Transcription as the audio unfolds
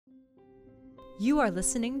You are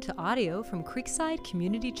listening to audio from Creekside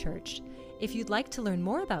Community Church. If you'd like to learn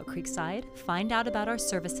more about Creekside, find out about our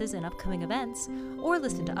services and upcoming events, or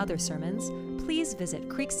listen to other sermons, please visit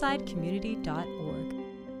creeksidecommunity.org.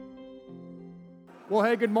 Well,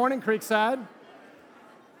 hey, good morning, Creekside.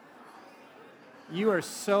 You are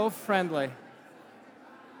so friendly.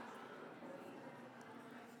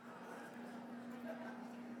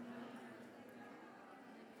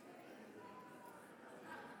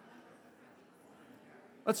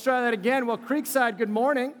 Let's try that again. Well, Creekside, good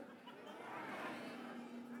morning.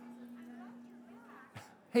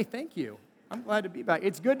 Hey, thank you. I'm glad to be back.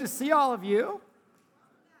 It's good to see all of you.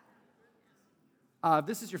 If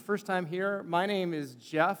this is your first time here, my name is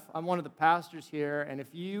Jeff. I'm one of the pastors here, and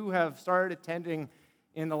if you have started attending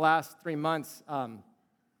in the last 3 months,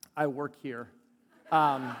 I work here.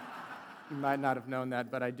 You might not have known that,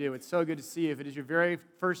 but I do. It's so good to see you. If it is your very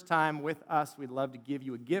first time with us, we'd love to give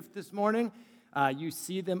you a gift this morning. You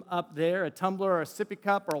see them up there, a tumbler or a sippy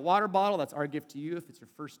cup or a water bottle. That's our gift to you if it's your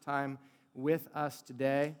first time with us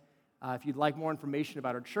today. If you'd like more information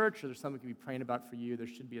about our church or there's something we can be praying about for you, there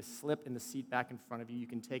should be a slip in the seat back in front of you. You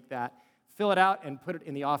can take that, fill it out, and put it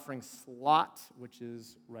in the offering slot, which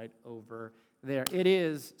is right over there. It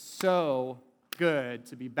is so good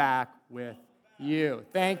to be back with you.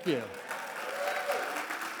 Thank you.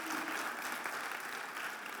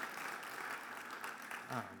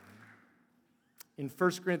 In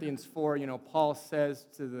 1 Corinthians 4, Paul says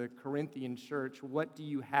to the Corinthian church, what do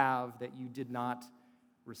you have that you did not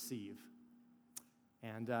receive?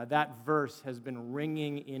 And that verse has been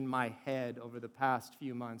ringing in my head over the past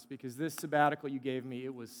few months because this sabbatical you gave me,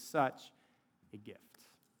 it was such a gift.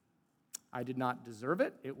 I did not deserve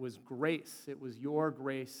it. It was grace. It was your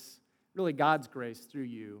grace, really God's grace through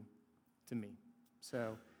you to me.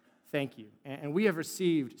 So thank you. And we have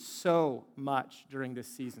received so much during this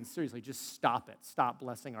season. Seriously, just stop it. Stop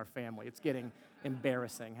blessing our family. It's getting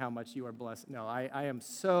embarrassing how much you are blessed. No, I am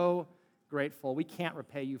so grateful. We can't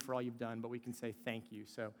repay you for all you've done, but we can say thank you.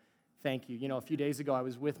 So thank you. A few days ago, I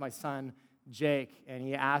was with my son, Jake, and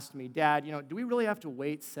he asked me, Dad, do we really have to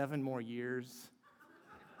wait 7 more years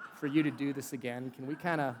for you to do this again? Can we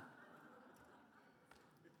kind of...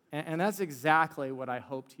 And that's exactly what I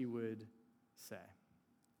hoped he would say.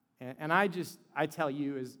 And I tell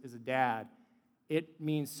you as a dad, it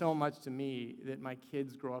means so much to me that my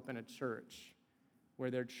kids grow up in a church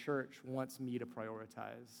where their church wants me to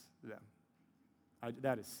prioritize them.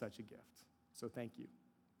 That is such a gift. So thank you.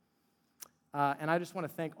 And I just want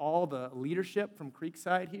to thank all the leadership from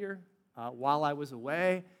Creekside here while I was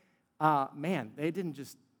away. Man, they didn't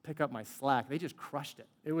just pick up my slack. They just crushed it.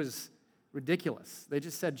 It was ridiculous. They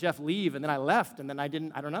just said, Jeff, leave, and then I left, and then I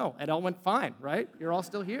don't know. It all went fine, right? You're all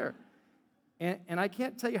still here. And I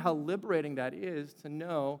can't tell you how liberating that is to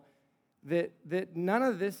know that none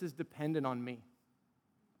of this is dependent on me.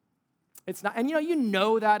 It's not, and you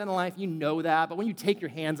know that in life, you know that, but when you take your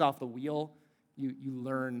hands off the wheel, you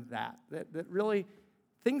learn that really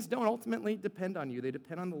things don't ultimately depend on you. They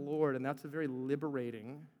depend on the Lord, and that's a very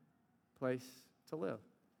liberating place to live.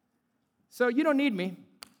 So you don't need me.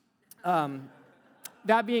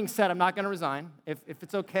 That being said, I'm not going to resign. If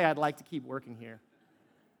it's okay, I'd like to keep working here.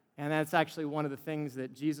 And that's actually one of the things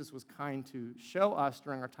that Jesus was kind to show us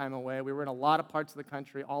during our time away. We were in a lot of parts of the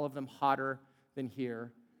country, all of them hotter than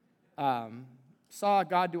here. Saw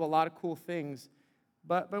God do a lot of cool things,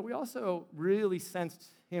 but we also really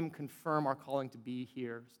sensed him confirm our calling to be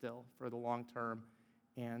here still for the long term.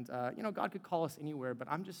 And, God could call us anywhere, but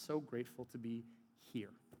I'm just so grateful to be here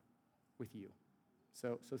with you.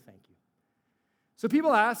 So thank you. So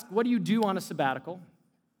people ask, what do you do on a sabbatical?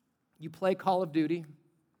 You play Call of Duty.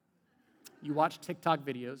 You watch TikTok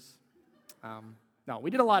videos. No, we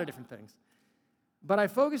did a lot of different things. But I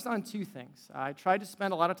focused on 2 things. I tried to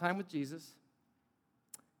spend a lot of time with Jesus,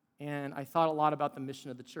 and I thought a lot about the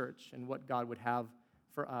mission of the church and what God would have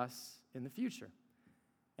for us in the future.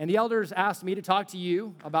 And the elders asked me to talk to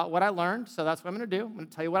you about what I learned, so that's what I'm going to do. I'm going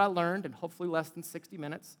to tell you what I learned in hopefully less than 60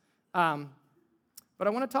 minutes. But I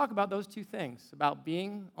want to talk about those 2 things, about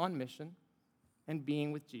being on mission and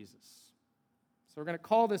being with Jesus. So we're going to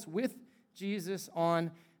call this With Jesus on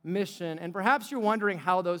Mission. And perhaps you're wondering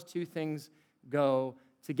how those 2 things go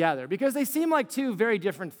together, because they seem like 2 very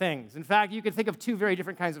different things. In fact, you could think of 2 very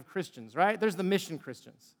different kinds of Christians, right? There's the mission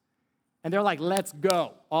Christians. And they're like, let's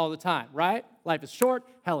go all the time, right? Life is short,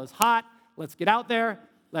 hell is hot, let's get out there.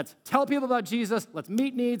 Let's tell people about Jesus. Let's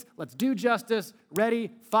meet needs. Let's do justice.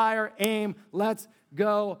 Ready, fire, aim. Let's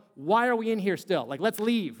go. Why are we in here still? Let's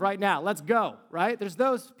leave right now. Let's go, right? There's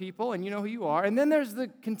those people, and you know who you are. And then there's the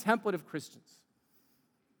contemplative Christians.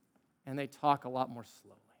 And they talk a lot more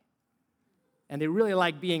slowly. and they really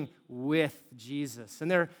like being with Jesus. And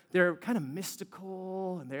they're kind of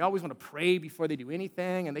mystical, and they always want to pray before they do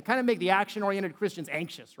anything, and they kind of make the action-oriented Christians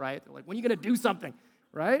anxious, right? They're like, when are you going to do something,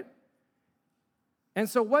 right? And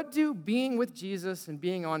so what do being with Jesus and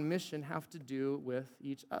being on mission have to do with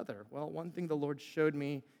each other? Well, one thing the Lord showed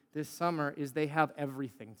me this summer is they have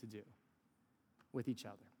everything to do with each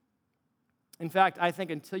other. In fact, I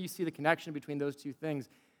think until you see the connection between those two things,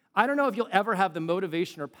 I don't know if you'll ever have the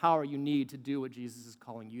motivation or power you need to do what Jesus is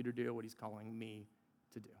calling you to do, what he's calling me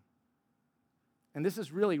to do. And this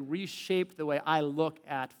has really reshaped the way I look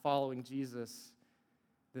at following Jesus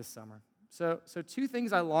this summer. So two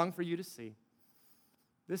things I long for you to see.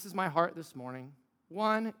 This is my heart this morning.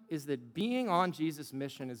 One is that being on Jesus'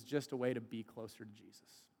 mission is just a way to be closer to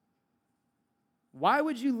Jesus. Why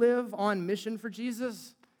would you live on mission for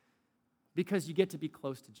Jesus? Because you get to be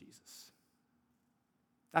close to Jesus.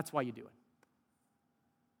 That's why you do it.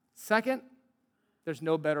 Second, there's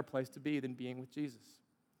no better place to be than being with Jesus.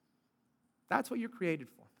 That's what you're created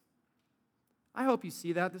for. I hope you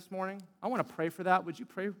see that this morning. I want to pray for that. Would you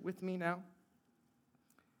pray with me now?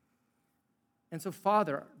 And so,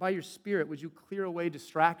 Father, by your Spirit, would you clear away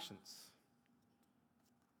distractions?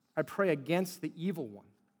 I pray against the evil one,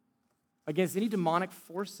 against any demonic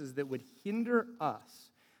forces that would hinder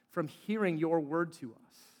us from hearing your word to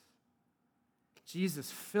us. Jesus,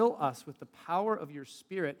 fill us with the power of your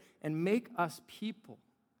Spirit and make us people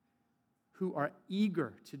who are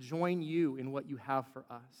eager to join you in what you have for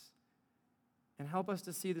us. And help us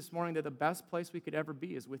to see this morning that the best place we could ever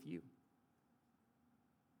be is with you.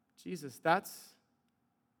 Jesus, that's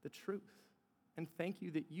the truth. And thank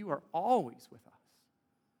you that you are always with us.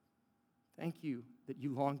 Thank you that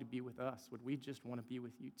you long to be with us. Would we just want to be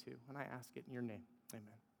with you too? And I ask it in your name. Amen.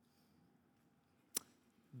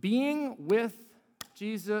 Being with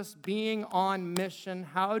Jesus, being on mission,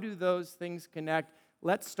 how do those things connect?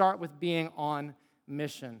 Let's start with being on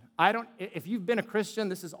mission. If you've been a Christian,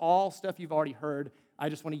 this is all stuff you've already heard. I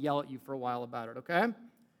just want to yell at you for a while about it, okay?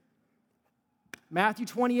 Matthew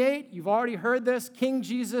 28, you've already heard this. King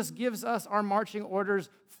Jesus gives us our marching orders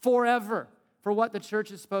forever for what the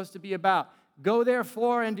church is supposed to be about. Go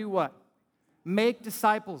therefore and do what? Make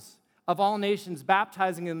disciples of all nations,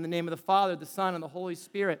 baptizing them in the name of the Father, the Son, and the Holy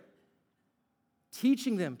Spirit,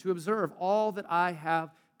 teaching them to observe all that I have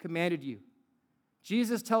commanded you.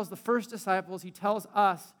 Jesus tells the first disciples, he tells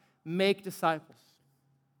us, make disciples.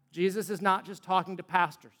 Jesus is not just talking to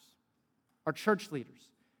pastors or church leaders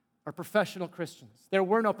or professional Christians. There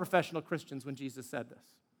were no professional Christians when Jesus said this.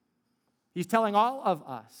 He's telling all of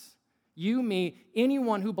us, you, me,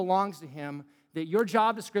 anyone who belongs to him, that your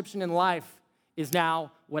job description in life is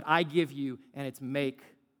now what I give you, and it's make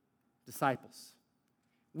disciples.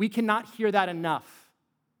 We cannot hear that enough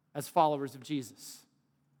as followers of Jesus.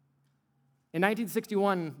 In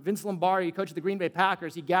 1961, Vince Lombardi, coach of the Green Bay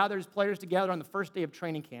Packers, he gathered his players together on the first day of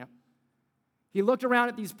training camp. He looked around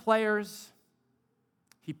at these players.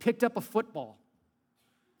 He picked up a football.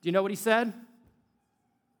 Do you know what he said?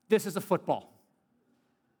 This is a football.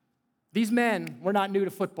 These men were not new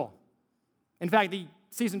to football. In fact, the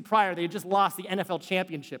season prior, they had just lost the NFL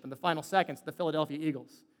championship in the final seconds to the Philadelphia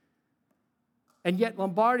Eagles. And yet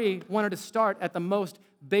Lombardi wanted to start at the most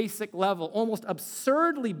basic level, almost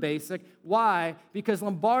absurdly basic. Why? Because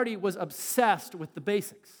Lombardi was obsessed with the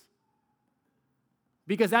basics.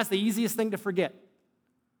 Because that's the easiest thing to forget.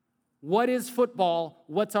 What is football?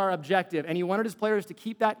 What's our objective? And he wanted his players to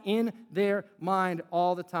keep that in their mind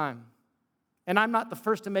all the time. And I'm not the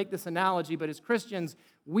first to make this analogy, but as Christians,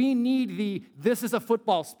 we need this is a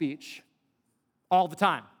football speech all the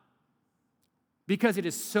time. Because it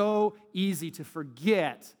is so easy to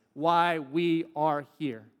forget why we are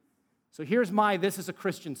here. So here's my this is a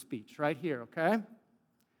Christian speech right here, okay?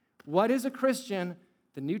 What is a Christian?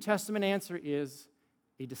 The New Testament answer is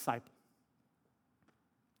a disciple.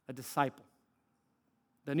 A disciple.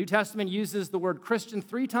 The New Testament uses the word Christian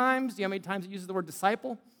 3 times. Do you know how many times it uses the word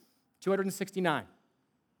disciple? 269.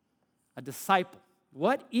 A disciple.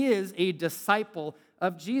 What is a disciple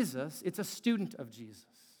of Jesus? It's a student of Jesus.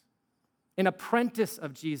 An apprentice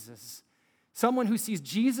of Jesus. Someone who sees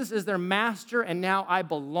Jesus as their master, and now I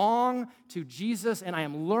belong to Jesus, and I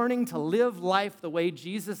am learning to live life the way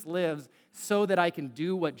Jesus lives so that I can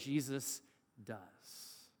do what Jesus does.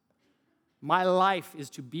 My life is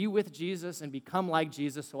to be with Jesus and become like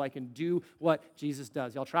Jesus so I can do what Jesus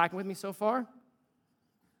does. Y'all tracking with me so far?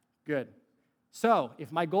 Good. So,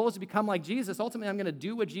 if my goal is to become like Jesus, ultimately I'm going to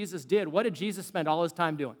do what Jesus did. What did Jesus spend all his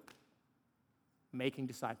time doing? Making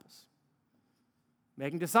disciples.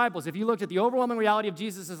 Making disciples. If you looked at the overwhelming reality of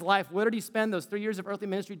Jesus' life, what did he spend those 3 years of earthly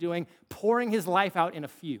ministry doing? Pouring his life out in a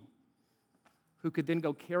few. who could then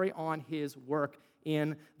go carry on his work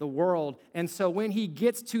in the world. And so when he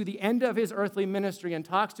gets to the end of his earthly ministry and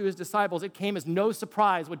talks to his disciples, it came as no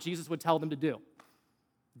surprise what Jesus would tell them to do.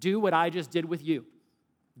 Do what I just did with you.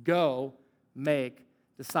 Go make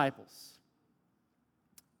disciples.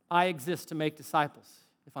 I exist to make disciples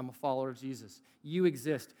if I'm a follower of Jesus. You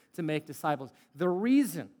exist to make disciples. The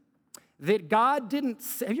reason that God didn't,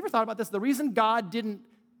 have you ever thought about this? The reason God didn't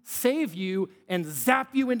save you and zap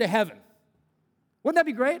you into heaven. Wouldn't that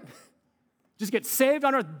be great? Just get saved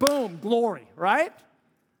on earth, boom, glory, right?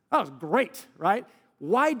 That was great, right?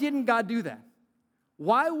 Why didn't God do that?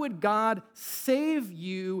 Why would God save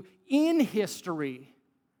you in history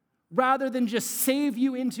rather than just save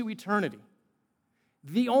you into eternity?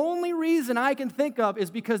 The only reason I can think of is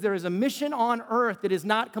because there is a mission on earth that is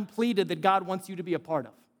not completed that God wants you to be a part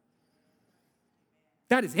of.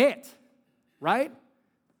 That is it, right?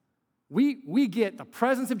 We get the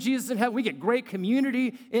presence of Jesus in heaven. We get great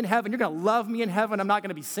community in heaven. You're going to love me in heaven. I'm not going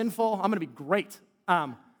to be sinful. I'm going to be great.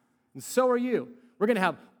 And so are you. We're going to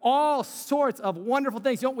have all sorts of wonderful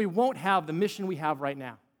things. You know what? We won't have the mission we have right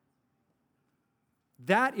now.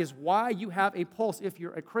 That is why you have a pulse if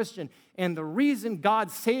you're a Christian. And the reason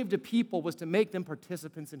God saved a people was to make them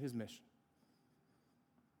participants in his mission.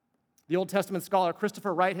 The Old Testament scholar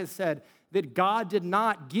Christopher Wright has said that God did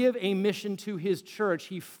not give a mission to his church.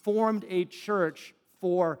 He formed a church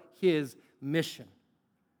for his mission.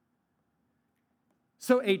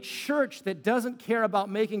 So a church that doesn't care about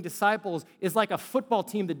making disciples is like a football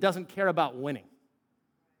team that doesn't care about winning.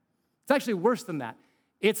 It's actually worse than that.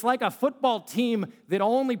 It's like a football team that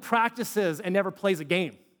only practices and never plays a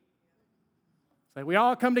game. It's like we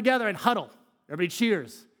all come together and huddle. Everybody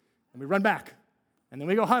cheers, and we run back. And then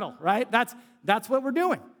we go huddle, right? That's what we're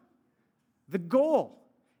doing. The goal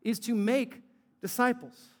is to make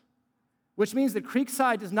disciples, which means that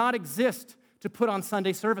Creekside does not exist to put on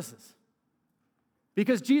Sunday services.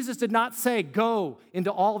 Because Jesus did not say, go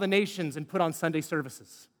into all the nations and put on Sunday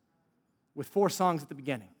services with 4 songs at the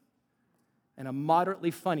beginning and a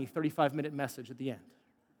moderately funny 35-minute message at the end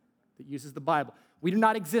that uses the Bible. We do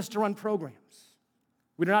not exist to run programs.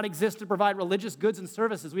 We do not exist to provide religious goods and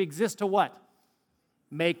services. We exist to what?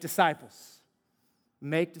 Make disciples.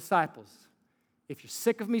 Make disciples. If you're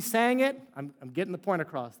sick of me saying it, I'm getting the point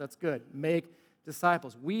across. That's good. Make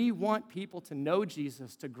disciples. We want people to know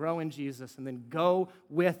Jesus, to grow in Jesus, and then go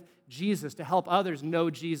with Jesus to help others know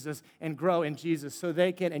Jesus and grow in Jesus so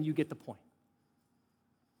they can, and you get the point.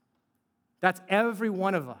 That's every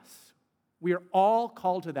one of us. We are all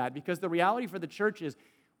called to that because the reality for the church is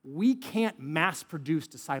we can't mass produce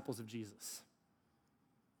disciples of Jesus.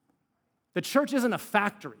 The church isn't a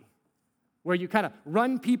factory where you kind of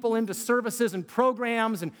run people into services and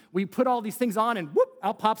programs and we put all these things on and whoop,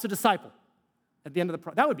 out pops a disciple at the end of the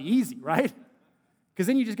program. That would be easy, right? Because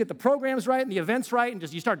then you just get the programs right and the events right and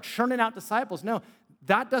just you start churning out disciples. No,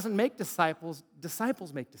 that doesn't make disciples.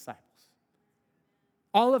 Disciples make disciples.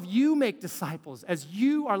 All of you make disciples as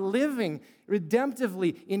you are living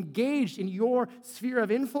redemptively engaged in your sphere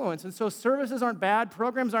of influence. And so services aren't bad,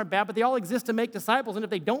 programs aren't bad, but they all exist to make disciples. And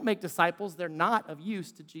if they don't make disciples, they're not of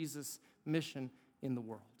use to Jesus' mission in the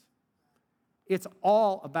world. It's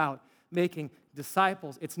all about making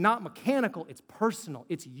disciples. It's not mechanical, it's personal.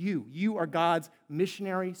 It's you. You are God's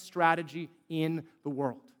missionary strategy in the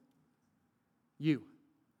world. You.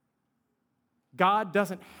 God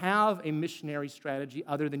doesn't have a missionary strategy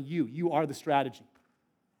other than you. You are the strategy.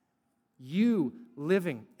 You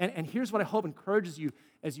living. And here's what I hope encourages you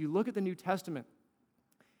as you look at the New Testament.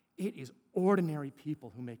 It is ordinary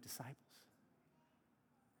people who make disciples.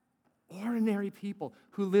 Ordinary people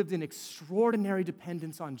who lived in extraordinary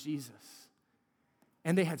dependence on Jesus.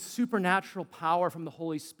 And they had supernatural power from the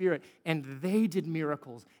Holy Spirit, and they did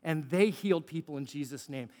miracles, and they healed people in Jesus'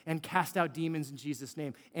 name, and cast out demons in Jesus'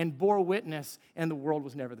 name, and bore witness, and the world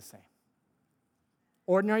was never the same.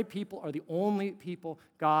 Ordinary people are the only people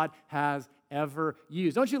God has ever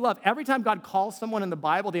used. Don't you love, every time God calls someone in the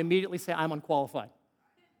Bible, they immediately say, I'm unqualified.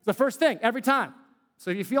 It's the first thing, every time. So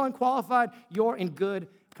if you feel unqualified, you're in good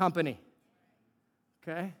company.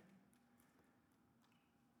 Okay?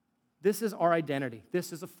 This is our identity.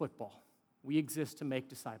 This is a football. We exist to make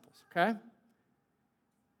disciples, okay?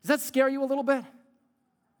 Does that scare you a little bit? It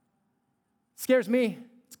scares me.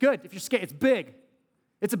 It's good if you're scared. It's big.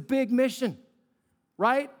 It's a big mission,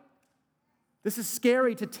 right? This is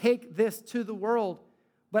scary to take this to the world,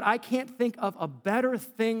 but I can't think of a better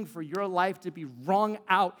thing for your life to be wrung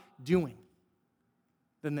out doing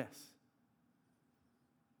than this.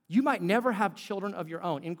 You might never have children of your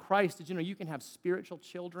own. In Christ, did you know you can have spiritual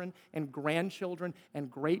children and grandchildren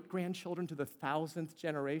and great-grandchildren to the 1,000th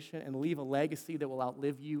generation and leave a legacy that will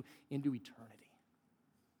outlive you into eternity?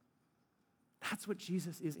 That's what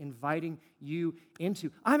Jesus is inviting you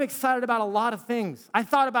into. I'm excited about a lot of things. I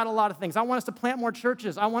thought about a lot of things. I want us to plant more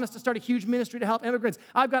churches. I want us to start a huge ministry to help immigrants.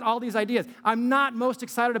 I've got all these ideas. I'm not most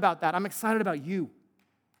excited about that. I'm excited about you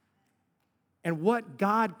and what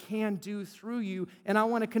God can do through you. And I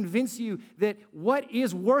want to convince you that what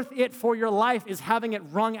is worth it for your life is having it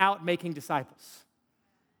wrung out making disciples.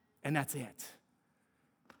 And that's it.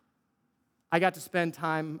 I got to spend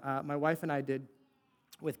time, my wife and I did,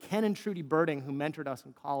 with Ken and Trudy Birding, who mentored us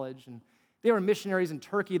in college. And they were missionaries in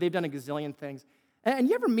Turkey. They've done a gazillion things. And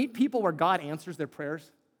you ever meet people where God answers their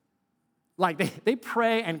prayers? Like they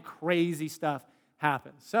pray and crazy stuff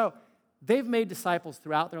happens. So they've made disciples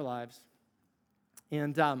throughout their lives.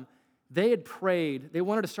 And they had prayed. They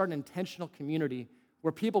wanted to start an intentional community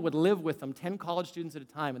where people would live with them, 10 college students at a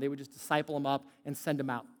time, and they would just disciple them up and send them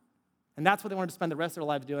out. And that's what they wanted to spend the rest of their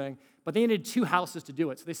lives doing. But they needed 2 houses to do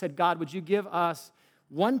it. So they said, God, would you give us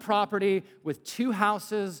one property with 2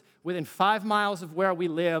 houses within 5 miles of where we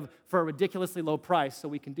live for a ridiculously low price so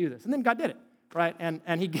we can do this? And then God did it, right?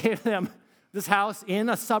 And he gave them this house in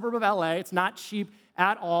a suburb of LA. It's not cheap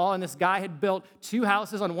at all. And this guy had built 2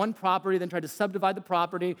 houses on one property, then tried to subdivide the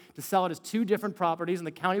property to sell it as 2 different properties, and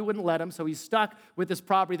the county wouldn't let him, so he's stuck with this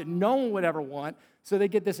property that no one would ever want. So they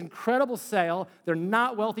get this incredible sale. They're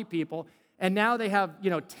not wealthy people. And now they have,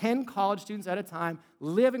 10 college students at a time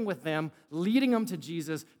living with them, leading them to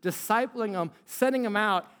Jesus, discipling them, sending them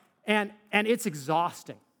out, and it's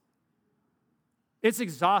exhausting. It's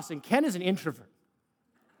exhausting. Ken is an introvert.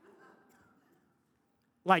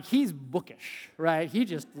 Like, he's bookish, right? He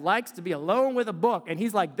just likes to be alone with a book, and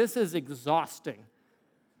he's like, this is exhausting.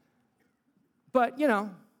 But,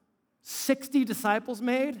 60 disciples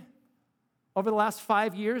made over the last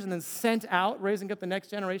 5 years and then sent out, raising up the next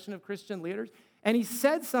generation of Christian leaders. And he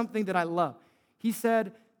said something that I love. He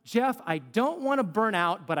said, Jeff, I don't want to burn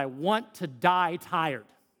out, but I want to die tired.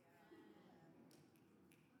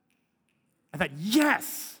 I thought,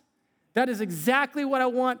 yes, that is exactly what I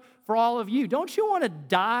want for all of you. Don't you want to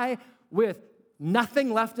die with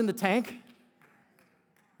nothing left in the tank?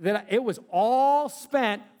 That it was all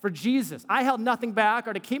spent for Jesus. I held nothing back,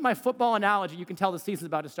 or to keep my football analogy, you can tell the season's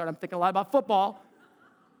about to start. I'm thinking a lot about football.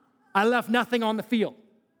 I left nothing on the field.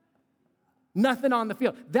 Nothing on the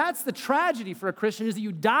field. That's the tragedy for a Christian, is that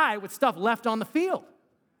you die with stuff left on the field,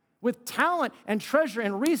 with talent and treasure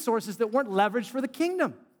and resources that weren't leveraged for the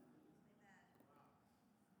kingdom.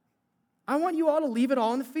 I want you all to leave it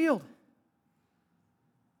all in the field.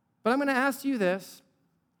 But I'm going to ask you this.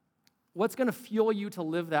 What's going to fuel you to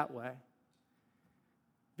live that way?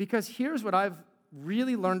 Because here's what I've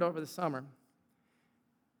really learned over the summer,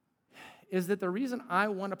 is that the reason I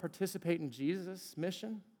want to participate in Jesus'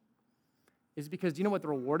 mission is because, do you know what the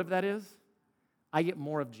reward of that is? I get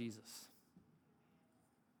more of Jesus.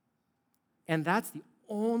 And that's the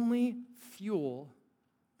only fuel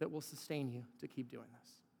that will sustain you to keep doing this.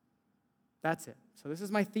 That's it. So this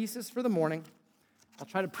is my thesis for the morning. I'll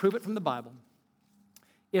try to prove it from the Bible.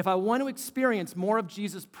 If I want to experience more of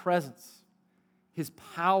Jesus' presence, his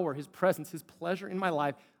power, his presence, his pleasure in my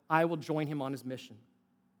life, I will join him on his mission.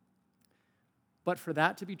 But for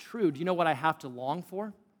that to be true, do you know what I have to long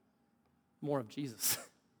for? More of Jesus.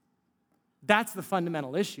 That's the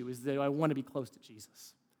fundamental issue, is that I want to be close to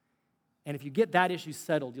Jesus. And if you get that issue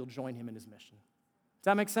settled, you'll join him in his mission. Does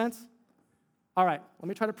that make sense? All right, let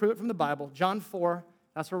me try to prove it from the Bible. John 4,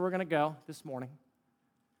 that's where we're going to go this morning.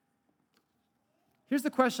 Here's the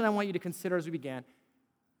question I want you to consider as we begin.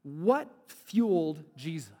 What fueled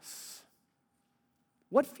Jesus?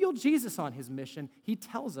 What fueled Jesus on his mission? He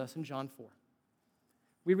tells us in John 4.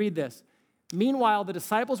 We read this. Meanwhile, the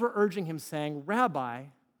disciples were urging him, saying, Rabbi,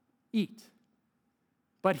 eat.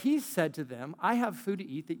 But he said to them, I have food to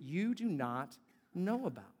eat that you do not know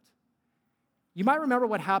about. You might remember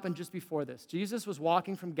what happened just before this. Jesus was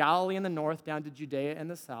walking from Galilee in the north down to Judea in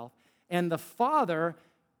the south, and the Father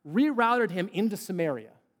rerouted him into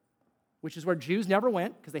Samaria, which is where Jews never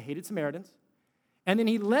went because they hated Samaritans. And then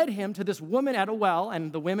he led him to this woman at a well,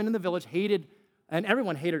 and the women in the village hated, and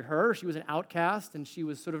everyone hated her. She was an outcast, and she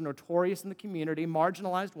was sort of notorious in the community,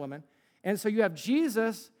 marginalized woman. And so you have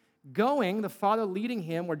Jesus going, the Father leading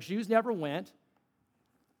him where Jews never went,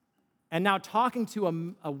 and now talking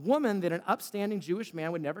to a woman that an upstanding Jewish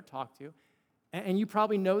man would never talk to. And you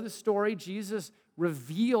probably know the story. Jesus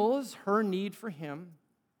reveals her need for him.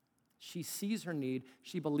 She sees her need.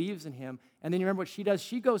 She believes in him. And then you remember what she does?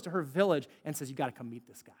 She goes to her village and says, you got to come meet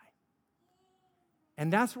this guy.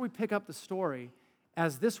 And that's where we pick up the story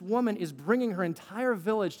as this woman is bringing her entire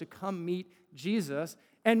village to come meet Jesus.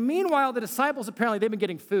 And meanwhile, the disciples, apparently, they've been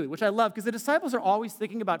getting food, which I love because the disciples are always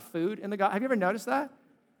thinking about food in the gospel. Have you ever noticed that?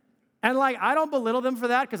 And I don't belittle them for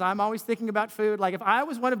that because I'm always thinking about food. If I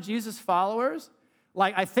was one of Jesus' followers,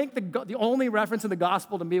 I think the only reference in the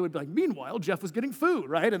gospel to me would be meanwhile, Jeff was getting food,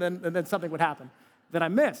 right? And then something would happen that I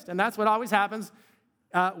missed. And that's what always happens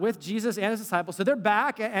with Jesus and his disciples. So they're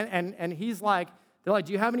back, and he's they're like,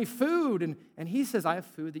 do you have any food? And he says, I have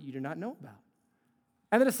food that you do not know about.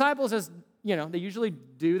 And the disciples, as they usually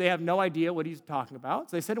do, they have no idea what he's talking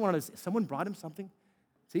about. So they said to one another, someone brought him something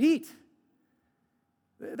to eat.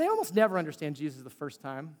 They almost never understand Jesus the first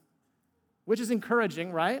time, which is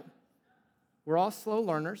encouraging, right? We're all slow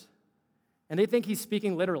learners. And they think he's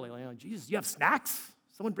speaking literally. Jesus, you have snacks?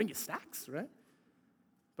 Someone bring you snacks, right?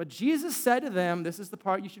 But Jesus said to them, this is the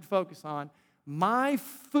part you should focus on, my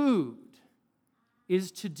food is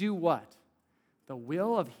to do what? The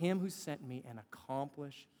will of him who sent me and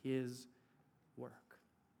accomplish his work.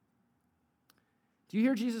 Do you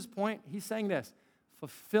hear Jesus' point? He's saying this,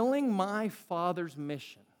 fulfilling my Father's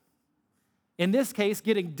mission. In this case,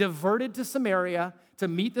 getting diverted to Samaria to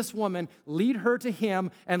meet this woman, lead her to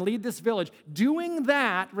him, and lead this village. Doing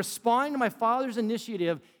that, responding to my Father's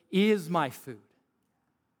initiative, is my food.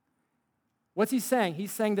 What's he saying?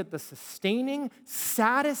 He's saying that the sustaining,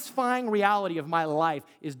 satisfying reality of my life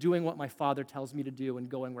is doing what my Father tells me to do and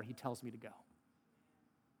going where he tells me to go.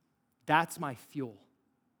 That's my fuel.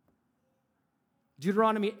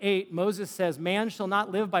 Deuteronomy 8, Moses says, man shall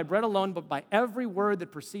not live by bread alone, but by every word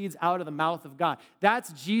that proceeds out of the mouth of God.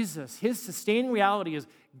 That's Jesus. His sustaining reality is,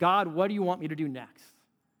 God, what do you want me to do next?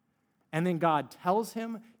 And then God tells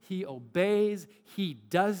him, he obeys, he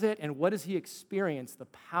does it, and what does he experience? The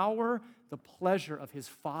power, the pleasure of his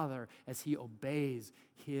Father as he obeys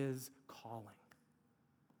his calling.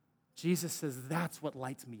 Jesus says, that's what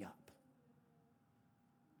lights me up.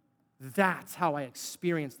 That's how I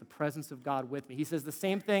experience the presence of God with me. He says the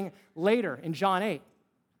same thing later in John 8.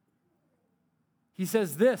 He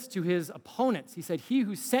says this to his opponents. He said, he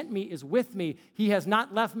who sent me is with me. He has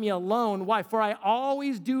not left me alone. Why? For I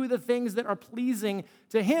always do the things that are pleasing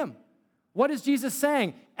to him. What is Jesus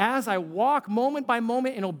saying? As I walk moment by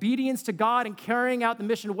moment in obedience to God and carrying out the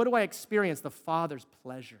mission, what do I experience? The Father's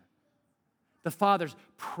pleasure. The Father's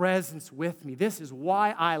presence with me. This is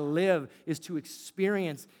why I live, is to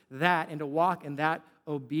experience that and to walk in that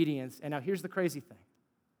obedience. And now here's the crazy thing.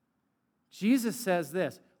 Jesus says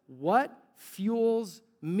this, what fuels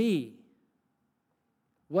me,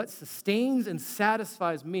 what sustains and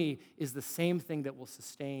satisfies me is the same thing that will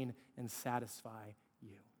sustain and satisfy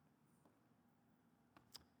you.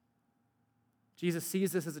 Jesus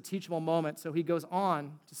sees this as a teachable moment, so he goes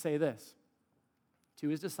on to say this to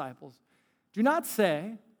his disciples. Do not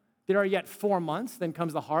say, there are yet 4 months, then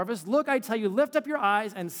comes the harvest. Look, I tell you, lift up your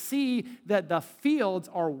eyes and see that the fields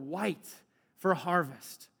are white for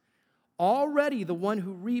harvest. Already the one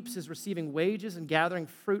who reaps is receiving wages and gathering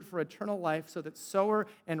fruit for eternal life, so that sower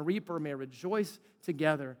and reaper may rejoice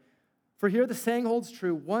together. For here the saying holds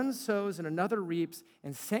true, one sows and another reaps,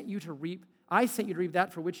 and I sent you to reap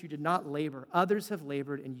that for which you did not labor. Others have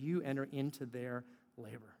labored, and you enter into their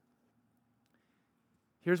labor.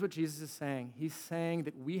 Here's what Jesus is saying. He's saying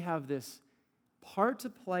that we have this part to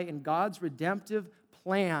play in God's redemptive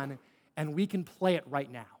plan, and we can play it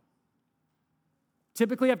right now.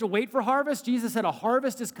 Typically, you have to wait for harvest. Jesus said a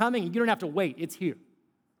harvest is coming, and you don't have to wait. It's here.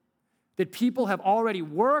 That people have already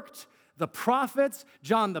worked. The prophets,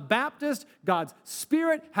 John the Baptist, God's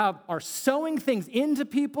Spirit are sowing things into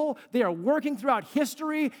people. They are working throughout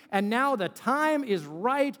history, and now the time is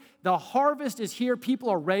right. The harvest is here. People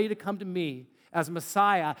are ready to come to me as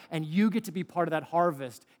Messiah, and you get to be part of that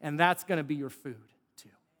harvest, and that's going to be your food too.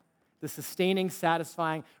 The sustaining,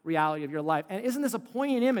 satisfying reality of your life. And isn't this a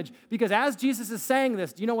poignant image? Because as Jesus is saying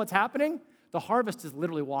this, do you know what's happening? The harvest is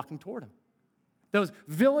literally walking toward him. Those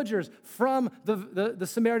villagers from the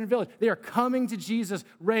Samaritan village, they are coming to Jesus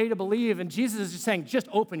ready to believe, and Jesus is just saying, just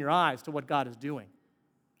open your eyes to what God is doing.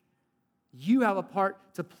 You have a part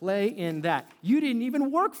to play in that. You didn't even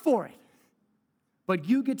work for it. But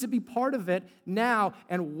you get to be part of it now.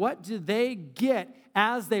 And what do they get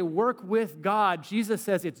as they work with God? Jesus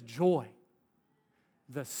says it's joy.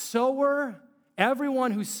 The sower,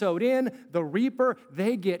 everyone who sowed in, the reaper,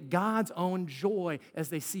 they get God's own joy as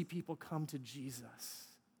they see people come to Jesus.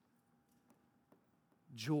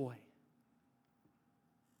 Joy.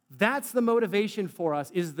 That's the motivation for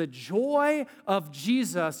us, is the joy of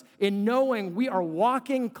Jesus in knowing we are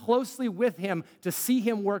walking closely with him to see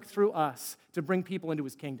him work through us to bring people into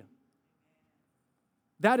his kingdom.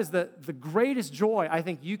 That is the greatest joy I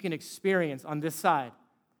think you can experience on this side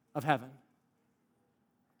of heaven,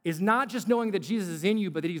 is not just knowing that Jesus is in you,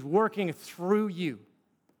 but that he's working through you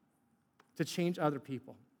to change other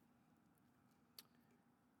people.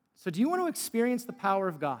 So do you want to experience the power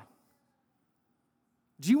of God?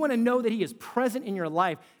 Do you want to know that he is present in your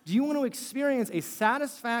life? Do you want to experience a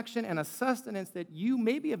satisfaction and a sustenance that you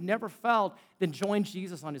maybe have never felt, then join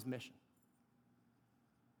Jesus on his mission?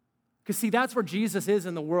 Because see, that's where Jesus is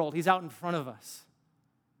in the world. He's out in front of us,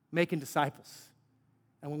 making disciples.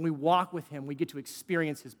 And when we walk with him, we get to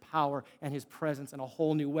experience his power and his presence in a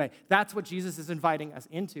whole new way. That's what Jesus is inviting us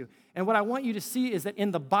into. And what I want you to see is that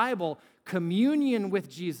in the Bible, communion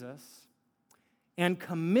with Jesus and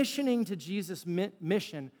commissioning to Jesus'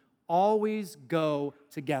 mission always go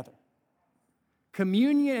together.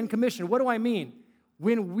 Communion and commission, what do I mean?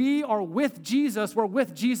 When we are with Jesus, we're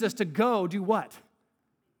with Jesus to go do what?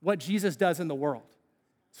 What Jesus does in the world.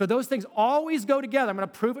 So those things always go together. I'm going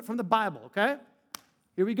to prove it from the Bible, okay?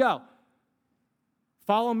 Here we go.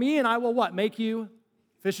 Follow me and I will what? Make you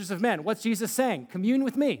fishers of men. What's Jesus saying? Commune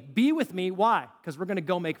with me. Be with me. Why? Because we're going to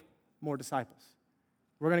go make more disciples.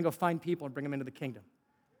 We're going to go find people and bring them into the kingdom.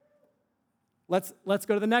 Let's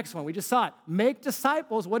go to the next one. We just saw it. Make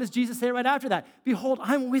disciples. What does Jesus say right after that? Behold,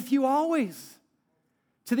 I'm with you always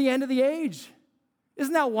to the end of the age.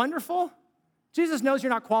 Isn't that wonderful? Jesus knows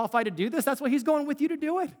you're not qualified to do this. That's why he's going with you to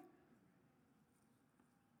do it.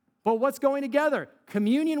 But what's going together?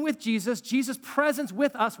 Communion with Jesus, Jesus' presence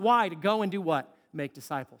with us. Why? To go and do what? Make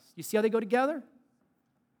disciples. You see how they go together?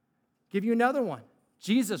 Give you another one.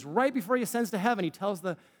 Jesus, right before he ascends to heaven, he tells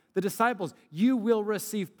the disciples, you will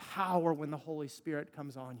receive power when the Holy Spirit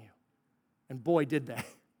comes on you. And boy, did they.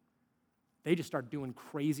 They just start doing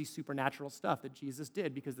crazy supernatural stuff that Jesus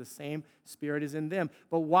did because the same Spirit is in them.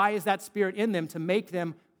 But why is that Spirit in them? To make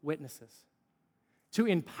them witnesses. To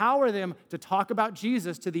empower them to talk about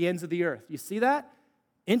Jesus to the ends of the earth. You see that?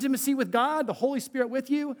 Intimacy with God, the Holy Spirit with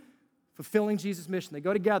you, fulfilling Jesus' mission. They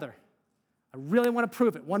go together. I really want to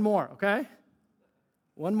prove it. One more, okay?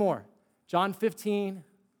 One more. John 15.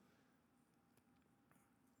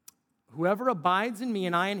 Whoever abides in me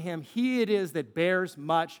and I in him, he it is that bears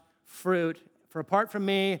much fruit. For apart from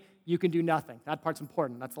me, you can do nothing. That part's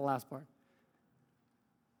important. That's the last part.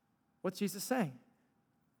 What's Jesus saying?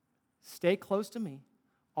 Stay close to me.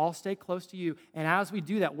 I'll stay close to you. And as we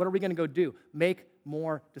do that, what are we going to go do? Make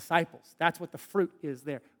more disciples. That's what the fruit is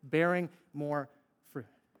there. Bearing more fruit.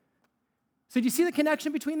 So do you see the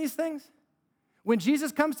connection between these things? When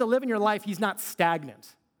Jesus comes to live in your life, he's not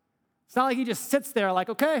stagnant. It's not like he just sits there like,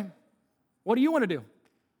 okay, what do you want to do?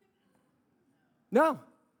 No.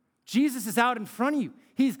 Jesus is out in front of you.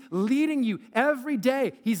 He's leading you every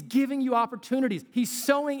day. He's giving you opportunities. He's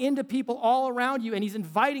sowing into people all around you, and he's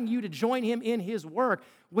inviting you to join him in his work,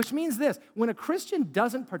 which means this. When a Christian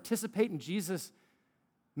doesn't participate in Jesus'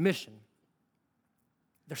 mission,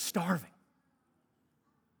 they're starving.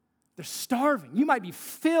 They're starving. You might be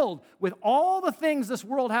filled with all the things this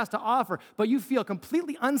world has to offer, but you feel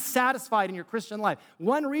completely unsatisfied in your Christian life.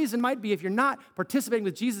 One reason might be if you're not participating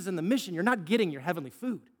with Jesus in the mission, you're not getting your heavenly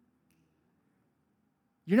food.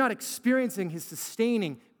 You're not experiencing his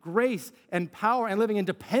sustaining grace and power and living in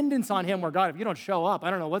dependence on him where, God, if you don't show up,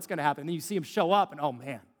 I don't know what's going to happen. And then you see him show up and, oh,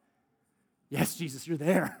 man, yes, Jesus, you're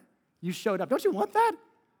there. You showed up. Don't you want that?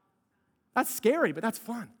 That's scary, but that's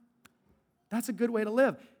fun. That's a good way to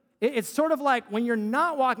live. It's sort of like when you're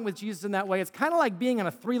not walking with Jesus in that way, it's kind of like being in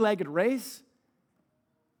a three-legged race,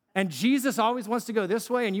 and Jesus always wants to go this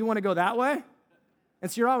way, and you want to go that way.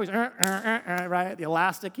 And so you're always, right? The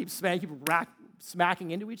elastic keeps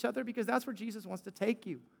smacking into each other because that's where Jesus wants to take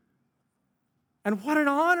you. And what an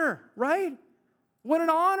honor, right? What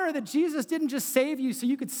an honor that Jesus didn't just save you so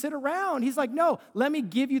you could sit around. He's like, no, let me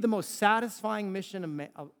give you the most satisfying mission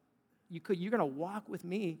you're going to walk with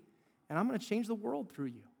me, and I'm going to change the world through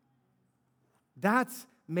you. That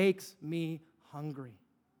makes me hungry.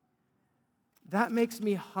 That makes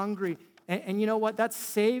me hungry. And you know what? That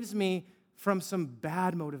saves me from some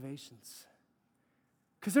bad motivations.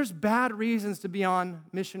 Because there's bad reasons to be on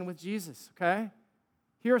mission with Jesus, okay?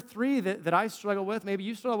 Here are three that I struggle with. Maybe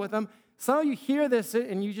you struggle with them. Some of you hear this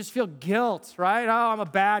and you just feel guilt, right? Oh, I'm a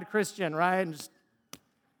bad Christian, right? And just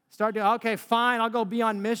start to, okay, fine, I'll go be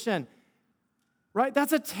on mission. Right?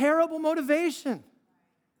 That's a terrible motivation.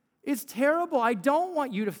 It's terrible. I don't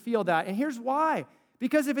want you to feel that. And here's why.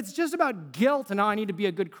 Because if it's just about guilt and, I need to be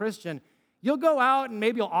a good Christian, you'll go out and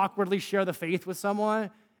maybe you'll awkwardly share the faith with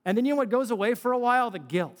someone. And then you know what goes away for a while? The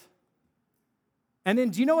guilt. And then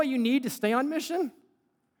do you know what you need to stay on mission?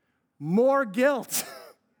 More guilt.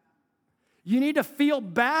 You need to feel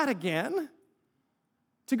bad again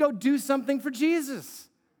to go do something for Jesus.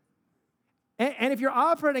 And if you're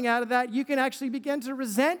operating out of that, you can actually begin to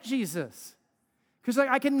resent Jesus. Because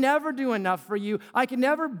I can never do enough for you. I can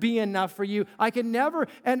never be enough for you. I can never,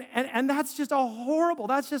 and that's just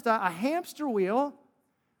that's just a hamster wheel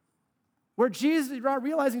where Jesus, you're not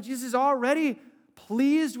realizing Jesus is already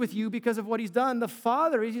pleased with you because of what he's done. The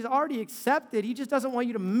Father, he's already accepted. He just doesn't want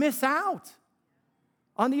you to miss out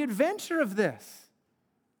on the adventure of this.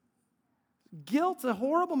 Guilt's a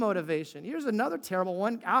horrible motivation. Here's another terrible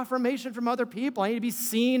one, affirmation from other people. I need to be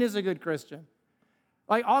seen as a good Christian.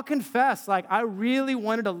 Like, I'll confess, I really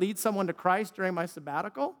wanted to lead someone to Christ during my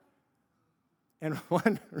sabbatical. And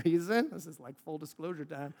one reason, this is like full disclosure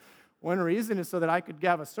time, one reason is so that I could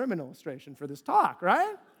have a sermon illustration for this talk,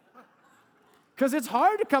 right? Because it's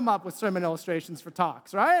hard to come up with sermon illustrations for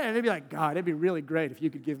talks, right? And it'd be like, God, it'd be really great if you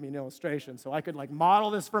could give me an illustration so I could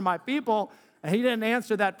model this for my people. And he didn't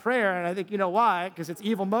answer that prayer, and I think you know why, because it's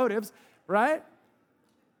evil motives, right?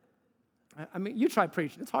 I mean, you try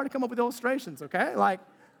preaching. It's hard to come up with illustrations, okay?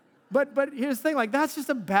 But here's the thing, that's just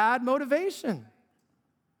a bad motivation.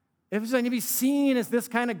 If it's going to be seen as this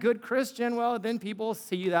kind of good Christian, well, then people will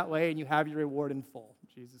see you that way, and you have your reward in full,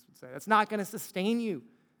 Jesus would say. That's not going to sustain you.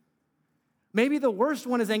 Maybe the worst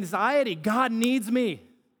one is anxiety. God needs me.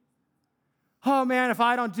 Oh, man, if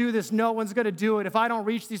I don't do this, no one's going to do it. If I don't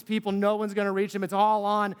reach these people, no one's going to reach them. It's all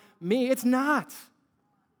on me. It's not.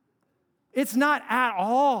 It's not at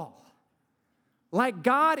all.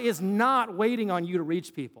 God is not waiting on you to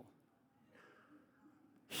reach people.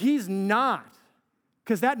 He's not,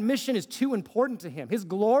 because that mission is too important to him. His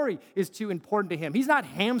glory is too important to him. He's not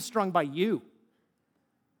hamstrung by you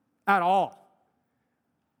at all.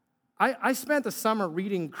 I spent the summer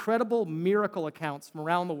reading incredible miracle accounts from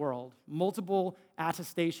around the world, multiple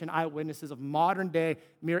attestation eyewitnesses of modern day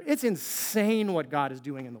miracles. It's insane what God is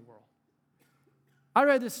doing in the world. I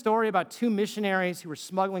read this story about two missionaries who were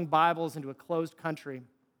smuggling Bibles into a closed country.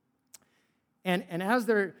 And as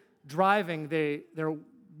they're driving,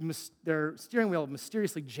 their steering wheel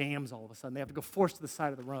mysteriously jams all of a sudden. They have to go forced to the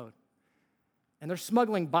side of the road. And they're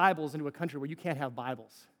smuggling Bibles into a country where you can't have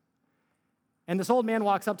Bibles. And this old man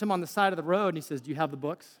walks up to him on the side of the road and he says, "Do you have the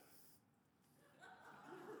books?"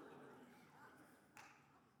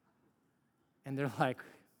 And they're like,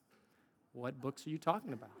 "What books are you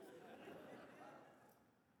talking about?"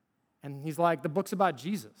 And he's like, "The books about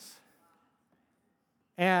Jesus."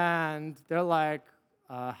 And they're like,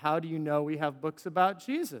 "How do you know we have books about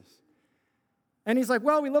Jesus?" And he's like,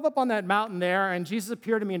 "Well, we live up on that mountain there, and Jesus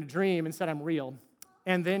appeared to me in a dream and said, 'I'm real.'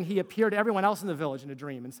 And then he appeared to everyone else in the village in a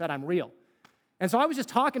dream and said, 'I'm real.' And so I was just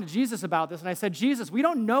talking to Jesus about this, and I said, 'Jesus, we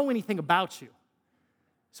don't know anything about you.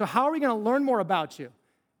 So how are we going to learn more about you?'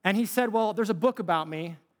 And he said, 'Well, there's a book about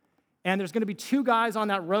me, and there's going to be two guys on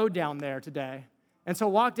that road down there today. And so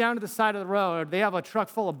walk down to the side of the road. They have a truck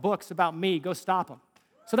full of books about me. Go stop them.'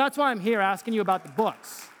 So that's why I'm here asking you about the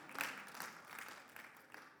books."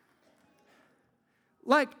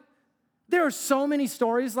 There are so many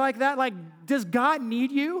stories like that. Does God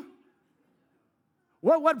need you?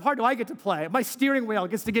 What part do I get to play? My steering wheel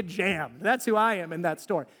gets to get jammed. That's who I am in that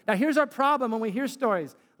story. Now, here's our problem when we hear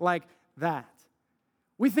stories like that.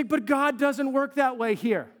 We think, but God doesn't work that way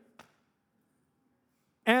here.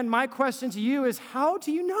 And my question to you is, how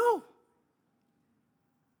do you know?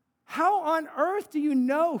 How on earth do you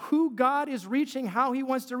know who God is reaching, how he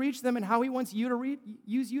wants to reach them, and how he wants you to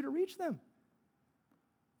use you to reach them?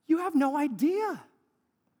 You have no idea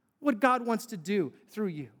what God wants to do through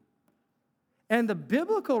you. And the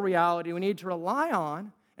biblical reality we need to rely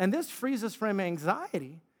on, and this frees us from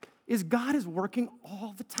anxiety, is God is working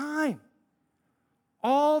all the time.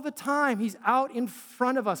 All the time. He's out in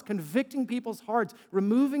front of us, convicting people's hearts,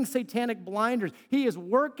 removing satanic blinders. He is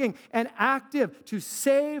working and active to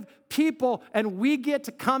save people, and we get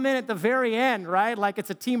to come in at the very end, right? Like it's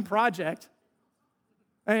a team project.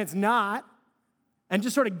 And it's not. And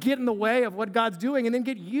just sort of get in the way of what God's doing and then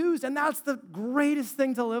get used. And that's the greatest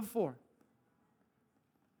thing to live for.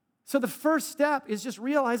 So the first step is just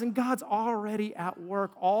realizing God's already at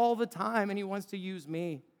work all the time, and he wants to use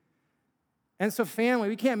me. And so family,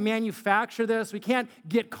 we can't manufacture this. We can't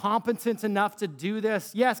get competent enough to do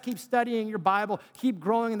this. Yes, keep studying your Bible. Keep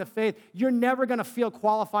growing in the faith. You're never going to feel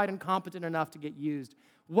qualified and competent enough to get used.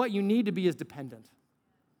 What you need to be is dependent.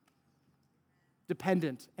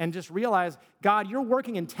 Dependent. And just realize, God, you're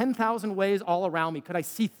working in 10,000 ways all around me. Could I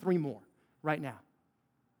see 3 more right now?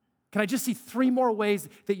 Can I just see 3 more ways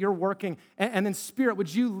that you're working? And then, Spirit,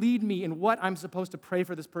 would you lead me in what I'm supposed to pray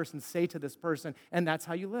for this person, say to this person? And that's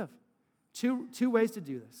how you live. Two ways to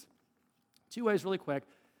do this. 2 ways really quick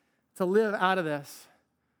to live out of this.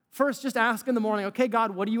 First, just ask in the morning, okay,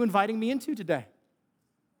 God, what are you inviting me into today?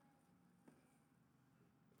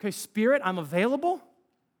 Okay, Spirit, I'm available.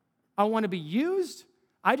 I want to be used.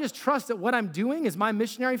 I just trust that what I'm doing is my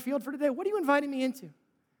missionary field for today. What are you inviting me into?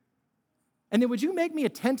 And then would you make me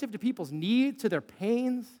attentive to people's needs, to their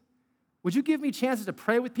pains? Would you give me chances to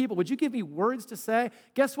pray with people? Would you give me words to say?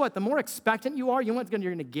 Guess what? The more expectant you are, you know what you're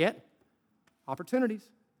going to get? Opportunities.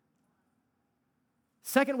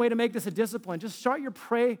 Second way to make this a discipline, just start your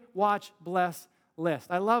pray, watch, bless list.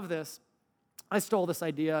 I love this. I stole this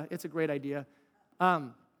idea. It's a great idea.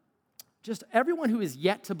 Just everyone who is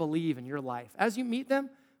yet to believe in your life, as you meet them,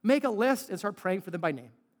 make a list and start praying for them by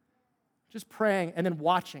name. Just praying and then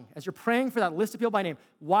watching. As you're praying for that list of people by name,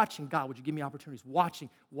 watching, God, would you give me opportunities? Watching.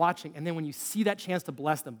 And then when you see that chance to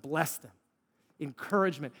bless them, bless them.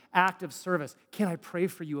 Encouragement, active service. Can I pray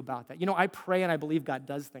for you about that? You know, I pray and I believe God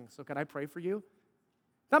does things, so can I pray for you?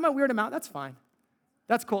 That might weird them out, that's fine.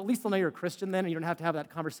 That's cool. At least they'll know you're a Christian then, and you don't have to have that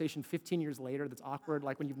conversation 15 years later that's awkward,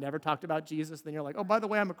 like when you've never talked about Jesus, then you're like, oh, by the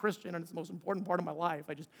way, I'm a Christian, and it's the most important part of my life.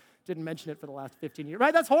 I just didn't mention it for the last 15 years.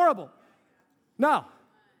 Right? That's horrible. No.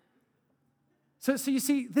 So you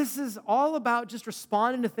see, this is all about just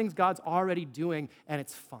responding to things God's already doing, and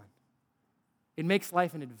it's fun. It makes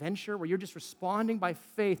life an adventure where you're just responding by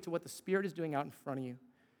faith to what the Spirit is doing out in front of you.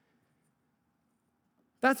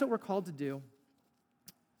 That's what we're called to do.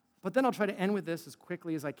 But then I'll try to end with this as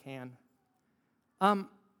quickly as I can.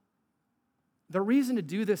 The reason to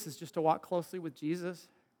do this is just to walk closely with Jesus.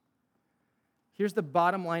 Here's the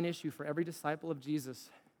bottom line issue for every disciple of Jesus.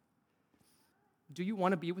 Do you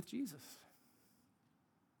want to be with Jesus?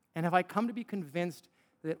 And have I come to be convinced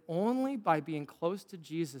that only by being close to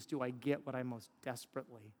Jesus do I get what I most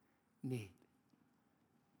desperately need?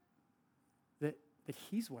 That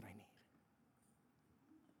He's what I need.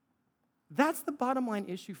 That's the bottom line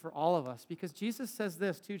issue for all of us, because Jesus says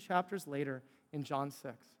this 2 chapters later in John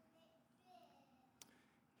 6.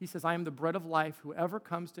 He says, I am the bread of life. Whoever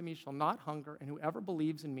comes to me shall not hunger, and whoever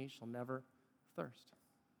believes in me shall never thirst.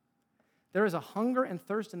 There is a hunger and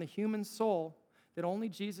thirst in the human soul that only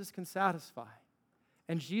Jesus can satisfy.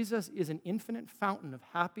 And Jesus is an infinite fountain of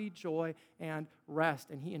happy joy and rest,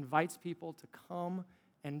 and He invites people to come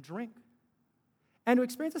and drink. And to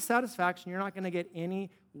experience a satisfaction you're not going to get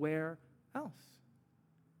anywhere else.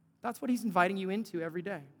 That's what He's inviting you into every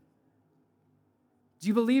day. Do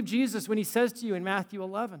you believe Jesus when He says to you in Matthew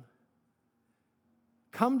 11,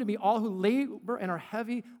 come to me, all who labor and are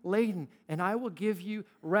heavy laden, and I will give you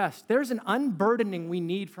rest? There's an unburdening we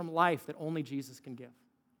need from life that only Jesus can give.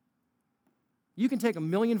 You can take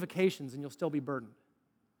 1,000,000 vacations and you'll still be burdened.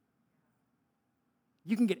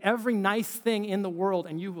 You can get every nice thing in the world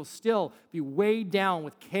and you will still be weighed down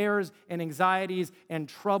with cares and anxieties and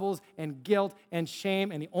troubles and guilt and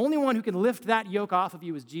shame. And the only one who can lift that yoke off of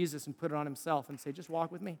you is Jesus and put it on Himself and say, just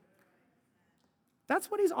walk with me. That's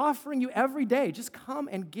what He's offering you every day. Just come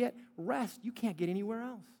and get rest. You can't get anywhere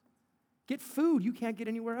else. Get food, you can't get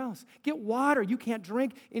anywhere else. Get water, you can't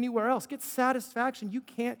drink anywhere else. Get satisfaction, you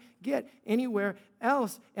can't get anywhere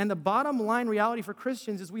else. And the bottom line reality for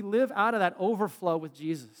Christians is we live out of that overflow with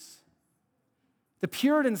Jesus. The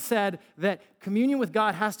Puritans said that communion with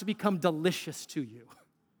God has to become delicious to you.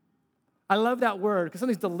 I love that word, because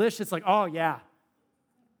something's delicious, like, oh yeah,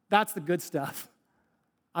 that's the good stuff.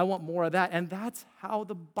 I want more of that. And that's how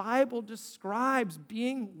the Bible describes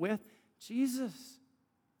being with Jesus.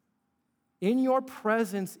 In your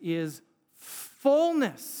presence is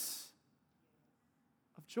fullness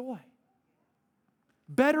of joy.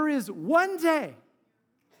 Better is one day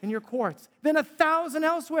in your courts than 1,000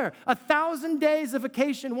 elsewhere. 1,000 days of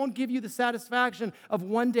vacation won't give you the satisfaction of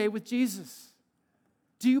one day with Jesus.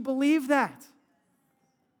 Do you believe that?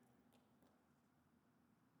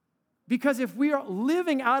 Because if we are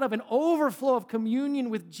living out of an overflow of communion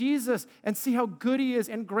with Jesus and see how good He is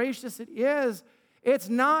and gracious it is, it's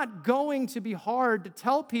not going to be hard to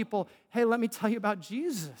tell people, hey, let me tell you about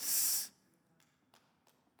Jesus.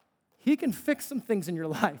 He can fix some things in your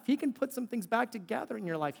life. He can put some things back together in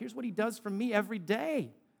your life. Here's what He does for me every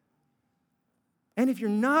day. And if you're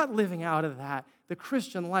not living out of that, the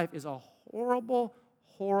Christian life is a horrible,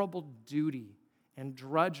 horrible duty and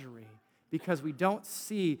drudgery, because we don't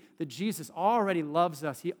see that Jesus already loves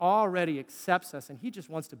us. He already accepts us, and He just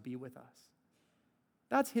wants to be with us.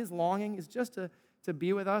 That's His longing, is just to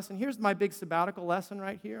be with us. And here's my big sabbatical lesson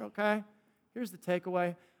right here, okay? Here's the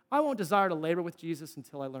takeaway. I won't desire to labor with Jesus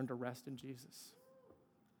until I learn to rest in Jesus.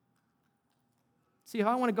 See, if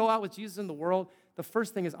I want to go out with Jesus in the world, the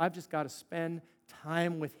first thing is I've just got to spend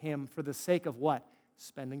time with Him for the sake of what?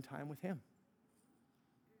 Spending time with Him.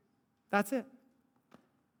 That's it.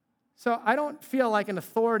 So I don't feel like an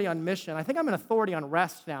authority on mission. I think I'm an authority on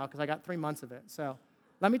rest now because I got 3 months of it. So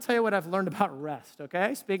let me tell you what I've learned about rest,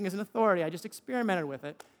 okay? Speaking as an authority, I just experimented with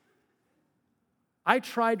it. I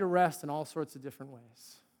tried to rest in all sorts of different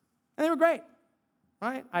ways. And they were great,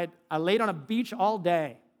 right? I laid on a beach all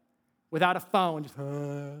day without a phone,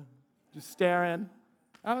 just staring.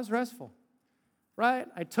 That was restful, right?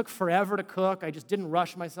 I took forever to cook. I just didn't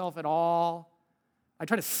rush myself at all. I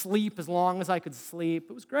tried to sleep as long as I could sleep.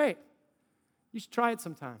 It was great. You should try it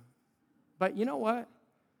sometime. But you know what?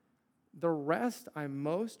 The rest I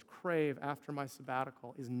most crave after my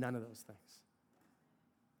sabbatical is none of those things.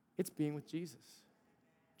 It's being with Jesus.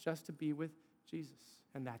 Just to be with Jesus.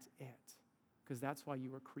 And that's it. Because that's why you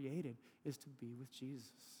were created, is to be with Jesus.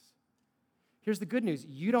 Here's the good news.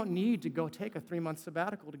 You don't need to go take a 3-month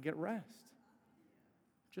sabbatical to get rest.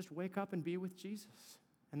 Just wake up and be with Jesus.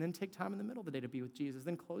 And then take time in the middle of the day to be with Jesus.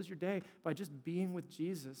 Then close your day by just being with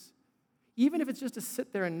Jesus. Even if it's just to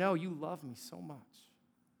sit there and know you love me so much.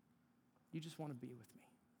 You just want to be with me.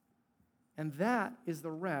 And that is the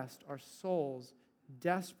rest our souls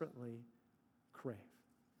desperately crave.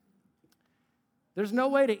 There's no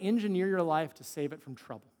way to engineer your life to save it from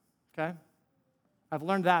trouble, okay? I've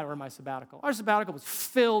learned that over my sabbatical. Our sabbatical was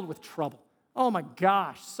filled with trouble. Oh my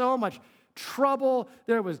gosh, so much trouble.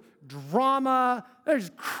 There was drama. There's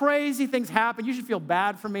crazy things happen. You should feel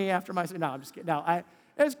bad for me after my... No, I'm just kidding. No,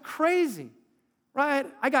 it was crazy, right?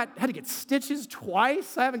 I had to get stitches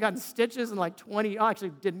twice. I haven't gotten stitches in like 20... I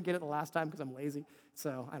actually didn't get it the last time because I'm lazy.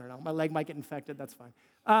 So, I don't know. My leg might get infected. That's fine.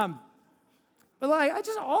 But like,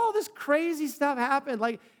 all this crazy stuff happened.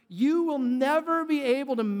 Like, you will never be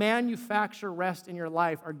able to manufacture rest in your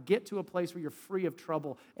life or get to a place where you're free of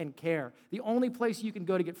trouble and care. The only place you can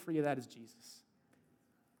go to get free of that is Jesus.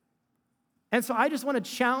 And so I just want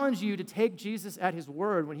to challenge you to take Jesus at his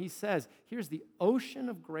word when he says, here's the ocean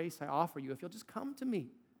of grace I offer you. If you'll just come to me,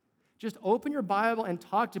 just open your Bible and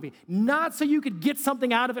talk to me. Not so you could get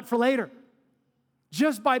something out of it for later.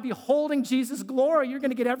 Just by beholding Jesus' glory, you're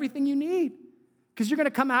going to get everything you need. Because you're going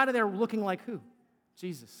to come out of there looking like who?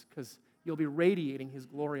 Jesus, because you'll be radiating his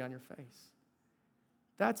glory on your face.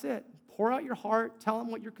 That's it. Pour out your heart. Tell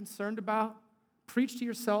him what you're concerned about. Preach to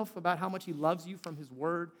yourself about how much he loves you from his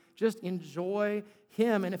word. Just enjoy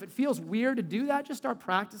him. And if it feels weird to do that, just start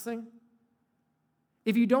practicing.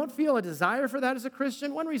 If you don't feel a desire for that as a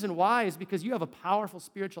Christian, one reason why is because you have a powerful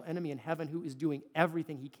spiritual enemy in heaven who is doing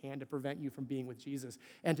everything he can to prevent you from being with Jesus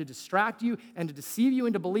and to distract you and to deceive you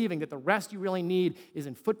into believing that the rest you really need is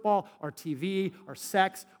in football or TV or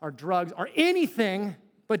sex or drugs or anything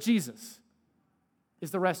but Jesus is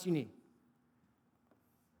the rest you need.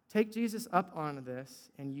 Take Jesus up on this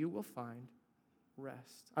and you will find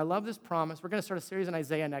rest. I love this promise. We're going to start a series in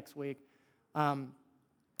Isaiah next week.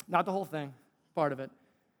 Not the whole thing. Part of it.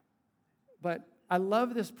 But I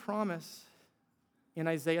love this promise in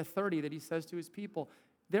Isaiah 30 that he says to his people,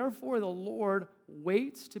 therefore the Lord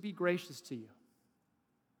waits to be gracious to you.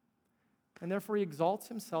 And therefore he exalts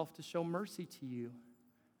himself to show mercy to you.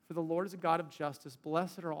 For the Lord is a God of justice.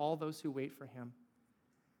 Blessed are all those who wait for him.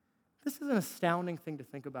 This is an astounding thing to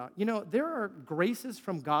think about. You know, there are graces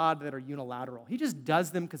from God that are unilateral. He just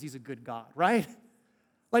does them because he's a good God, right?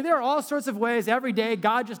 Like there are all sorts of ways every day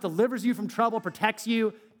God just delivers you from trouble, protects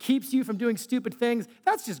you, keeps you from doing stupid things.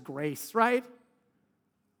 That's just grace, right?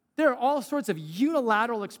 There are all sorts of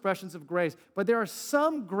unilateral expressions of grace, but there are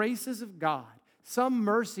some graces of God, some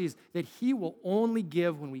mercies that he will only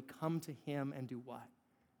give when we come to him and do what?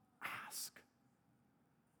 Ask.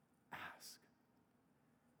 Ask.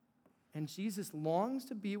 And Jesus longs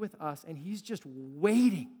to be with us, and he's just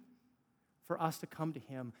waiting for us to come to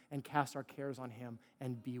him and cast our cares on him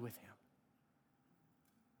and be with him.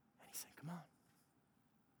 And he's saying, come on.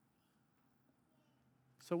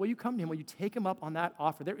 So will you come to him? Will you take him up on that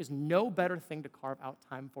offer? There is no better thing to carve out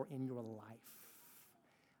time for in your life.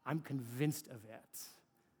 I'm convinced of it.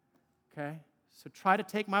 Okay? So try to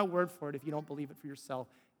take my word for it if you don't believe it for yourself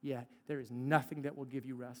yet. There is nothing that will give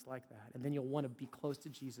you rest like that. And then you'll want to be close to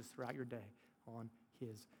Jesus throughout your day on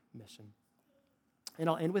his mission. And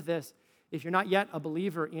I'll end with this. If you're not yet a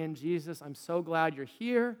believer in Jesus, I'm so glad you're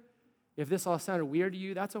here. If this all sounded weird to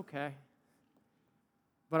you, that's okay.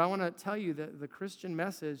 But I want to tell you that the Christian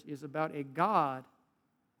message is about a God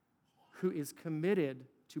who is committed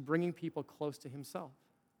to bringing people close to himself.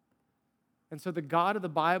 And so the God of the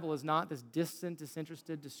Bible is not this distant,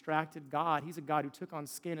 disinterested, distracted God. He's a God who took on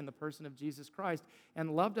skin in the person of Jesus Christ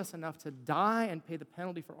and loved us enough to die and pay the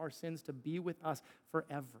penalty for our sins to be with us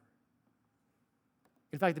forever.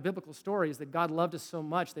 In fact, the biblical story is that God loved us so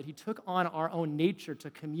much that he took on our own nature to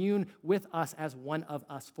commune with us as one of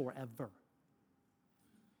us forever.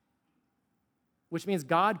 which means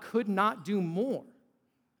God could not do more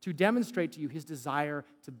to demonstrate to you his desire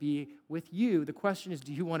to be with you. The question is,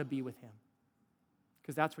 do you want to be with him?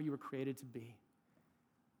 Because that's where you were created to be.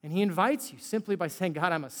 And he invites you simply by saying,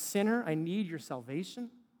 God, I'm a sinner. I need your salvation.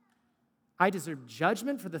 I deserve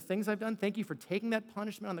judgment for the things I've done. Thank you for taking that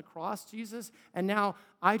punishment on the cross, Jesus. And now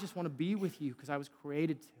I just want to be with you because I was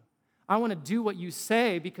created to. I want to do what you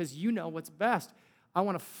say because you know what's best. I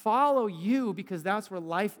want to follow you because that's where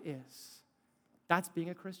life is. That's being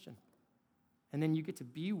a Christian. And then you get to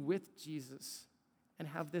be with Jesus and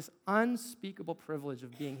have this unspeakable privilege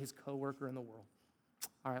of being his co-worker in the world.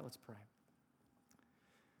 All right, let's pray.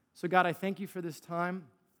 So God, I thank you for this time.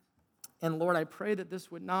 And Lord, I pray that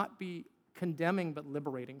this would not be condemning but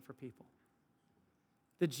liberating for people.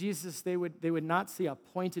 That Jesus, they would not see a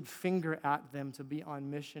pointed finger at them to be on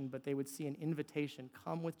mission, but they would see an invitation.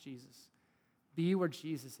 Come with Jesus. Be where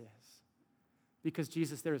Jesus is. Because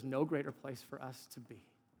Jesus, there is no greater place for us to be.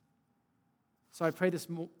 So I pray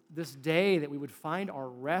this day that we would find our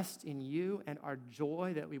rest in you and our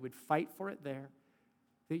joy, that we would fight for it there,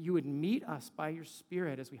 that you would meet us by your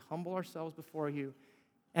Spirit as we humble ourselves before you.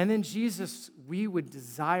 And then, Jesus, we would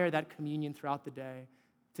desire that communion throughout the day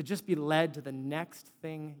to just be led to the next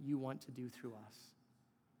thing you want to do through us.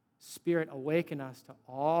 Spirit, awaken us to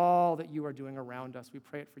all that you are doing around us. We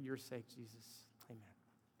pray it for your sake, Jesus. Amen.